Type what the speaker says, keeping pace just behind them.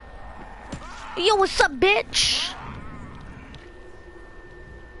Yo, what's up, bitch?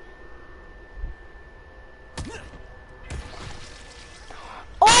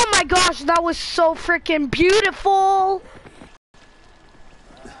 Oh my gosh, that was so freaking beautiful.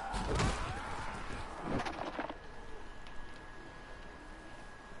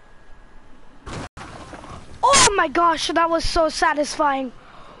 Oh my gosh, that was so satisfying.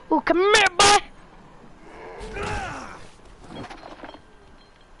 Oh, come here, boy.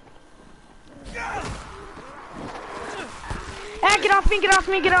 Ah, get off me, get off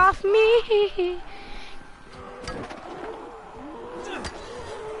me, get off me.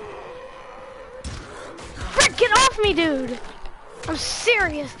 Frick, get off me, dude. I'm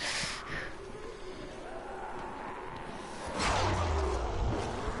serious.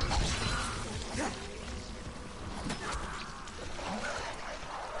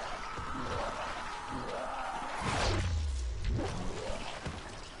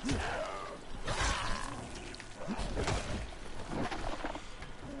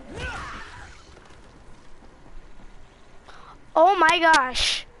 Oh my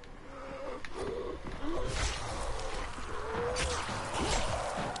gosh.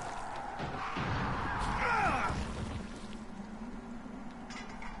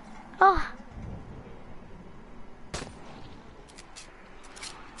 Oh.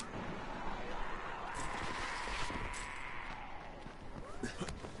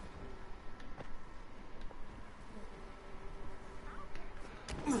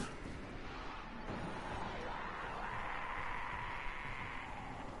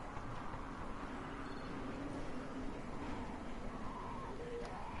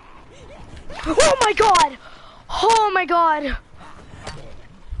 Oh my god! Oh my god!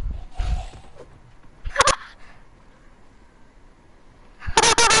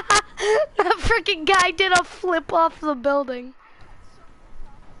 That freaking guy did a flip off the building.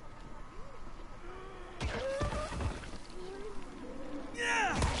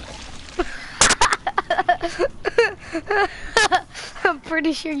 I'm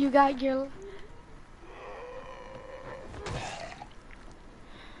pretty sure you got your...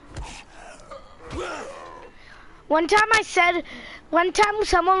 One time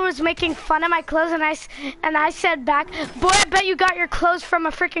someone was making fun of my clothes and I said back, boy, I bet you got your clothes from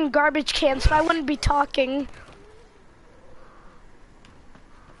a freaking garbage can, so I wouldn't be talking.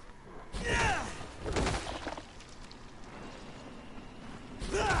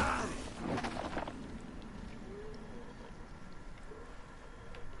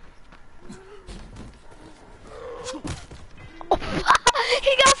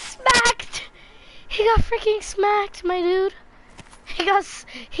 He got smacked! He got freaking smacked, my dude. He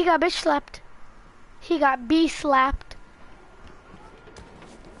got bitch slapped. He got B slapped.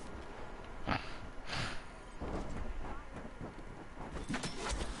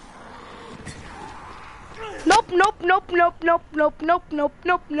 Nope, nope, nope, nope, nope, nope, nope, nope,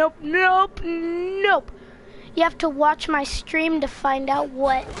 nope, nope, nope, nope. You have to watch my stream to find out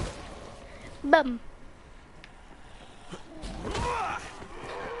what. Boom.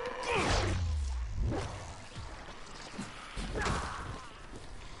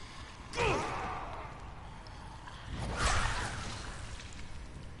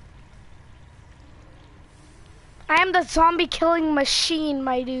 I am the zombie killing machine,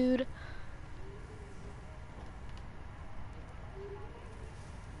 my dude.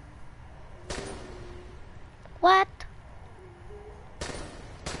 What?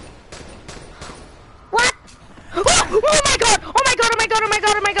 What? Oh, oh my god! Oh my god! Oh my god! Oh my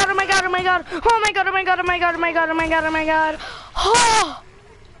god! Oh my god! Oh my god! Oh my god! Oh my god! Oh my god! Oh my god! Oh my god! Oh my god! Oh my god! Oh!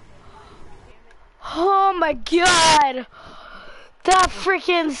 Oh my god! That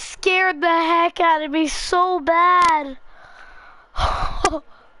freaking scared the heck out of me so bad.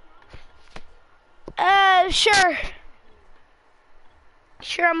 Sure.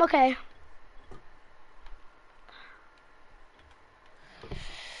 Sure, I'm okay.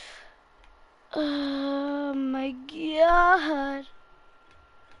 Oh my god.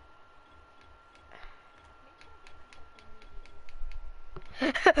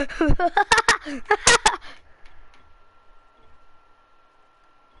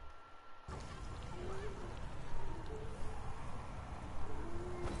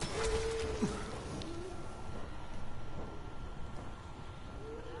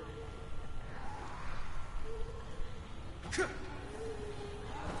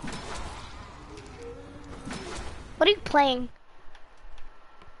 What are you playing?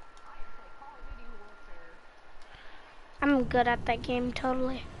 I'm good at that game,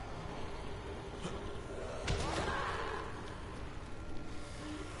 totally.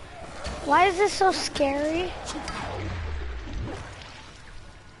 Why is this so scary?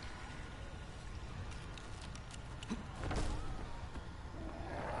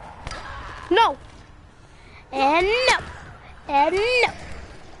 No. And no. And no.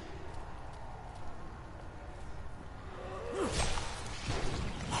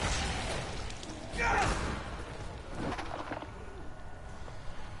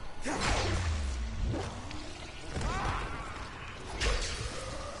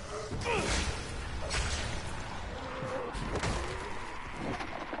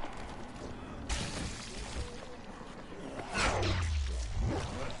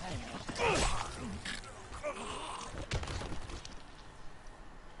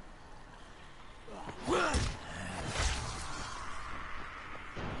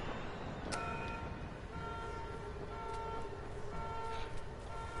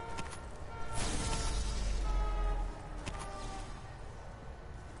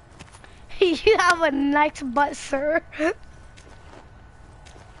 You have a nice butt, sir.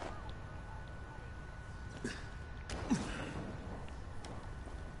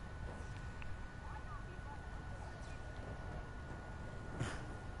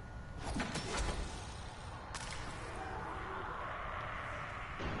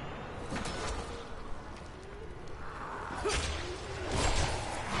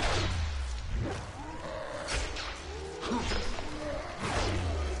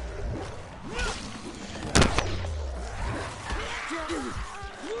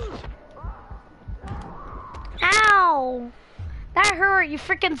 Ow! That hurt. You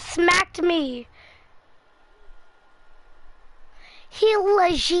freaking smacked me. He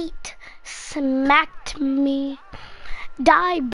legit smacked me. Die.